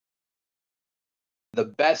The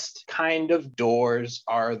best kind of doors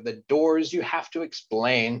are the doors you have to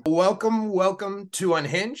explain. Welcome to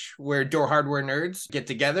Unhinged, where door hardware nerds get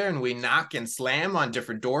together and we knock and slam on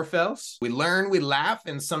different door fells. We learn, we laugh,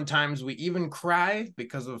 and sometimes we even cry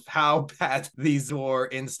because of how bad these door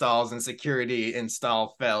installs and security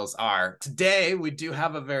install fells are. Today, we do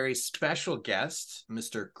have a very special guest,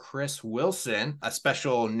 Mr. Chris Wilson, a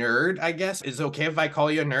special nerd, I guess. Is it okay if I call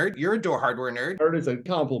you a nerd? You're a door hardware nerd. Nerd is a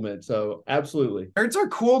compliment, so absolutely. Nerds are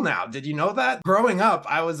cool now. Did you know that? Growing up,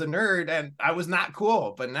 I was a nerd and I was not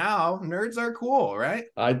cool, but now nerds are cool, right?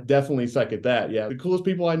 I definitely second that. Yeah, the coolest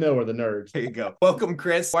people I know are the nerds. There you go. Welcome,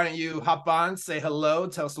 Chris. Why don't you hop on, say hello,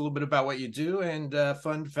 tell us a little bit about what you do, and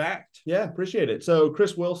fun fact. Yeah, appreciate it. So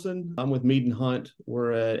Chris Wilson, I'm with Mead & Hunt.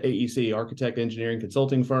 We're an AEC, Architect Engineering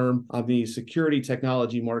Consulting firm. I'm the security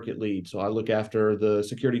technology market lead. So I look after the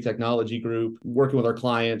security technology group, working with our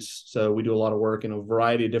clients. So we do a lot of work in a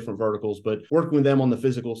variety of different verticals, but working with them on the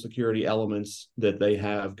physical security elements that they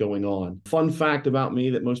have going on. Fun fact about me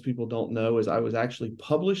that most people don't know is I was actually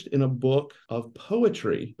published in a book of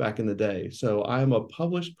poetry back in the day. So I'm a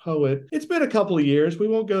published poet. It's been a couple of years. We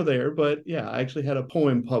won't go there, but yeah, I actually had a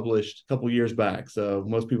poem published a couple of years back. So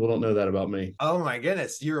most people don't know that about me. Oh my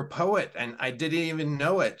goodness, you're a poet and I didn't even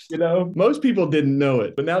know it. You know, most people didn't know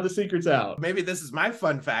it, but now the secret's out. Maybe this is my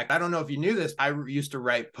fun fact. I don't know if you knew this. I used to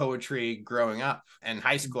write poetry growing up. In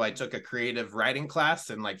high school, I took a creative writing class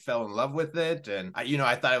and like fell in love with it. And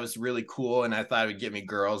I thought it was really cool. And I thought it would get me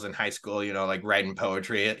girls in high school, like writing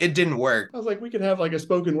poetry. It didn't work. I was like, we could have like a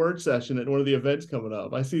spoken word session at one of the events coming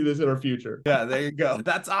up. I see this in our future. Yeah, there you go.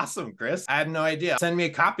 That's awesome, Chris. I had no idea. Send me a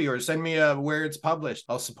copy or send me where it's published.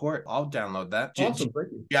 I'll support. I'll download that. Awesome.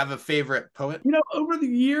 Thank you. Do you have a favorite poet? Over the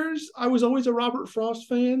years, I was always a Robert Frost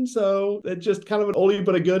fan. So it's just kind of an oldie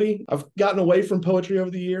but a goodie. I've gotten away from poetry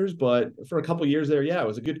over the years, but for a couple of years there, yeah, it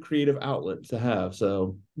was a good creative outlet to have.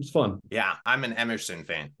 So it was fun. Yeah, I'm an Emerson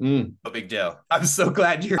fan. No big deal. I'm so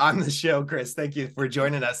glad you're on the show, Chris. Thank you for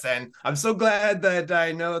joining us. And I'm so glad that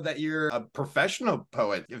I know that you're a professional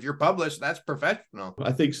poet. If you're published, that's professional.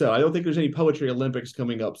 I think so. I don't think there's any poetry Olympics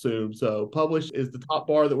coming up soon. So published is the top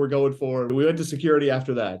bar that we're going for. We went to security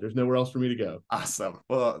after that. There's nowhere else for me to go. Awesome.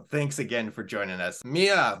 Well, thanks again for joining us.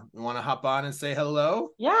 Mia, you want to hop on and say hello?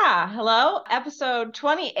 Yeah. Hello. Episode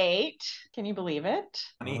 28. Can you believe it?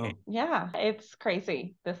 28. Yeah, it's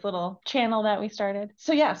crazy. This little channel that we started.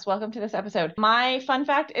 So yes, welcome to this episode. My fun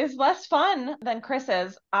fact is less fun than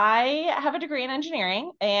Chris's. I have a degree in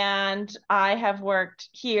engineering and I have worked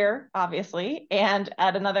here, obviously, and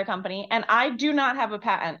at another company, and I do not have a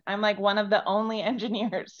patent. I'm like one of the only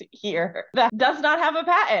engineers here that does not have a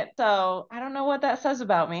patent. So I don't know what that says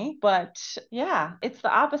about me, but yeah, it's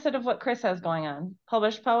the opposite of what Chris has going on.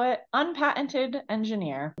 Published poet, unpatented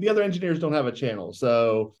engineer. The other engineers don't have a channel,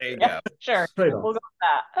 so there you go. Sure. Straight on. We'll go with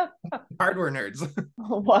that. Hardware nerds.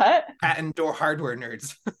 What? Patent door hardware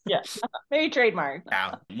nerds. Yeah. Maybe trademark.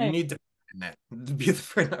 Wow. You need to be the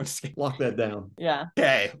friend. I'm just kidding. Lock that down. Yeah.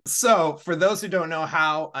 Okay. So for those who don't know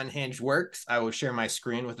how Unhinged works, I will share my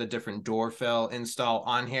screen with a different door fill install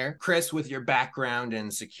on here. Chris, with your background in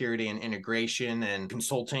security and integration and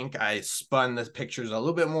consulting, I spun the pictures a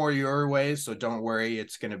little bit more your way. So don't worry,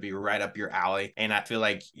 it's going to be right up your alley. And I feel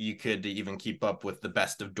like you could even keep up with the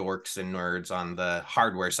best of dorks and nerds on the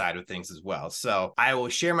hardware side of things as well. So I will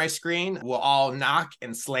share my screen. We'll all knock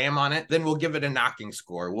and slam on it. Then we'll give it a knocking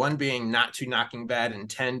score. 1 being not too knocking bad and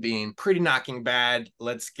 10 being pretty knocking bad.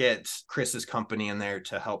 Let's get Chris's company in there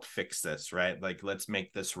to help fix this, right? Like, let's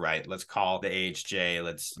make this right. Let's call the AHJ.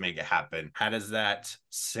 Let's make it happen. How does that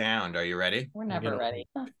sound? Are you ready? We're never ready.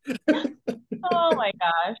 Oh my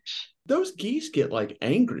gosh. Those geese get like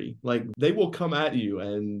angry. Like they will come at you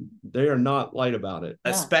and they are not light about it.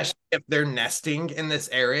 Yeah. Especially if they're nesting in this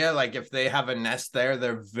area. Like if they have a nest there,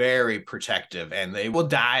 they're very protective and they will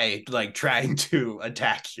die like trying to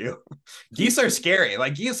attack you. Geese are scary.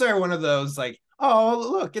 Like geese are one of those like, oh,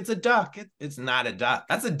 look, it's a duck. It's not a duck.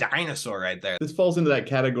 That's a dinosaur right there. This falls into that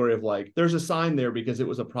category of like, there's a sign there because it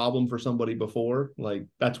was a problem for somebody before. Like,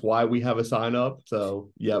 that's why we have a sign up. So,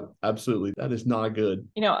 yep, absolutely. That is not good.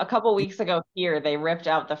 A couple weeks ago here, they ripped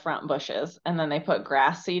out the front bushes and then they put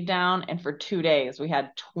grass seed down. And for 2 days, we had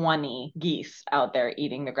 20 geese out there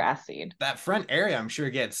eating the grass seed. That front area, I'm sure,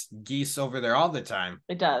 gets geese over there all the time.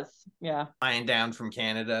 It does. Yeah. Flying down from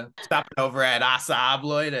Canada, stopping over at Asa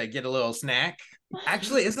Abloy to get a little snack.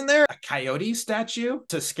 Actually, isn't there a coyote statue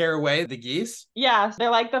to scare away the geese? Yes, they're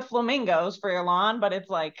like the flamingos for your lawn, but it's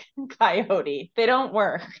like coyote. They don't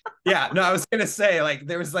work. Yeah, no, I was gonna say like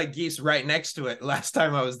there was like geese right next to it last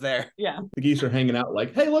time I was there. Yeah. The geese are hanging out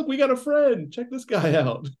like, hey, look, we got a friend. Check this guy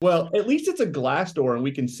out. Well, at least it's a glass door and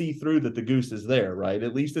we can see through that the goose is there, right?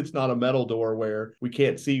 At least it's not a metal door where we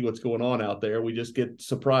can't see what's going on out there. We just get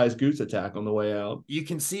surprise goose attack on the way out. You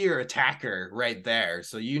can see your attacker right there.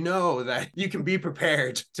 So you know that you can be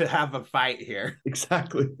prepared to have a fight here.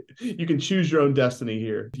 Exactly. You can choose your own destiny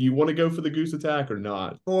here. Do you want to go for the goose attack or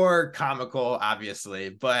not? Or comical, obviously.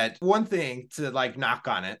 But one thing to like knock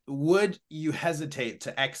on it, would you hesitate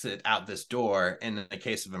to exit out this door in the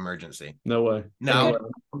case of emergency? No way. No. Way.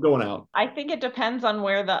 I'm going out. I think it depends on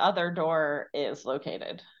where the other door is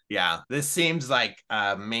located. Yeah, this seems like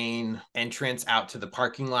a main entrance out to the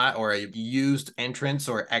parking lot or a used entrance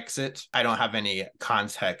or exit. I don't have any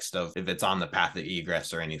context of if it's on the path of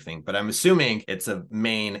egress or anything, but I'm assuming it's a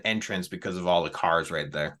main entrance because of all the cars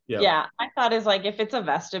right there. Yep. Yeah, my thought is like if it's a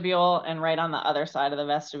vestibule and right on the other side of the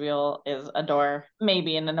vestibule is a door,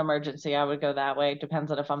 maybe in an emergency, I would go that way.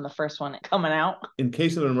 Depends on if I'm the first one coming out. In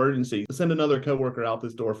case of an emergency, send another coworker out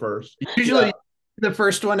this door first. Usually the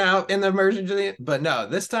first one out in the emergency, but no,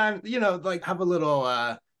 this time, like have a little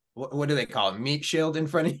what do they call it, meat shield in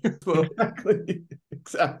front of you.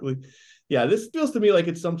 Exactly. Yeah, this feels to me like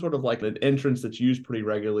it's some sort of like an entrance that's used pretty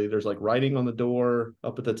regularly. There's like writing on the door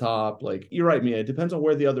up at the top. Like, you're right, Mia. It depends on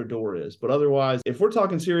where the other door is. But otherwise, if we're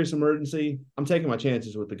talking serious emergency, I'm taking my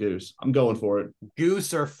chances with the goose. I'm going for it.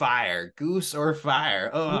 Goose or fire. Goose or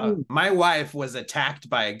fire. My wife was attacked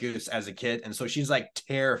by a goose as a kid, and so she's like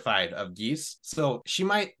terrified of geese. So she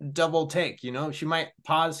might double take, she might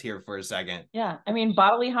pause here for a second. Yeah, I mean,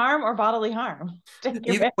 bodily harm or bodily harm.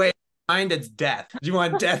 Either way, mind it's death. Do you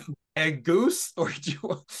want death a goose or do you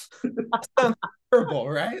want that sounds horrible,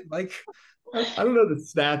 right? Like I don't know the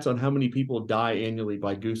stats on how many people die annually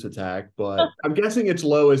by goose attack, but I'm guessing it's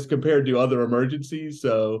low as compared to other emergencies.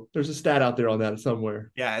 So there's a stat out there on that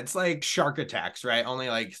somewhere. Yeah, it's like shark attacks, right? Only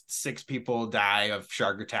like 6 people die of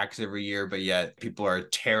shark attacks every year, but yet people are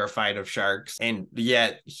terrified of sharks. And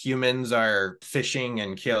yet humans are fishing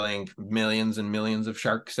and killing millions and millions of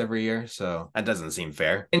sharks every year. So that doesn't seem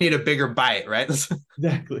fair. They need a bigger bite, right?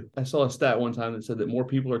 Exactly. I saw a stat one time that said that more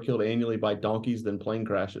people are killed annually by donkeys than plane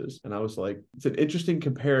crashes. And I was like, it's an interesting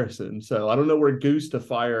comparison. So I don't know where goose to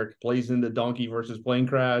fire plays into donkey versus plane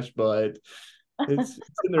crash, but it's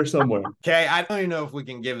in there somewhere. Okay, I don't even know if we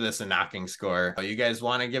can give this a knocking score. You guys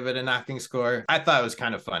want to give it a knocking score? I thought it was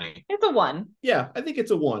kind of funny. It's a 1. Yeah, I think it's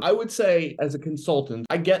a 1. I would say as a consultant,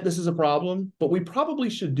 I get this is a problem, but we probably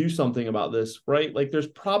should do something about this, right? Like there's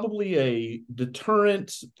probably a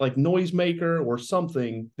deterrent, like noisemaker or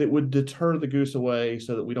something that would deter the goose away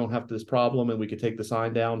so that we don't have this problem and we could take the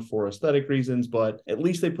sign down for aesthetic reasons, but at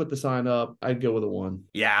least they put the sign up. I'd go with a 1.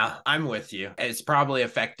 Yeah, I'm with you. It's probably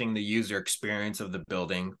affecting the user experience of the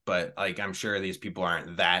building, but like I'm sure these people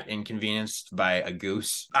aren't that inconvenienced by a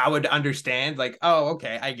goose. I would understand like, oh,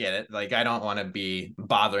 okay, I get it. Like I don't want to be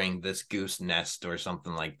bothering this goose nest or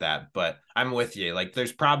something like that, but I'm with you. Like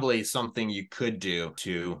there's probably something you could do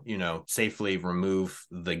to, safely remove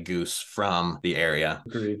the goose from the area.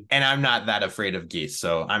 Agreed. And I'm not that afraid of geese,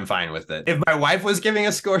 so I'm fine with it. If my wife was giving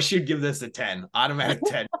a score, she'd give this a 10, automatic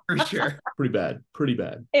 10 for sure. Pretty bad.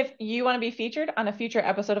 If you want to be featured on a future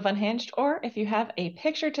episode of Unhinged, or if you have a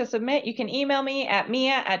picture to submit, you can email me at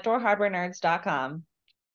mia@doorhardwarenerds.com.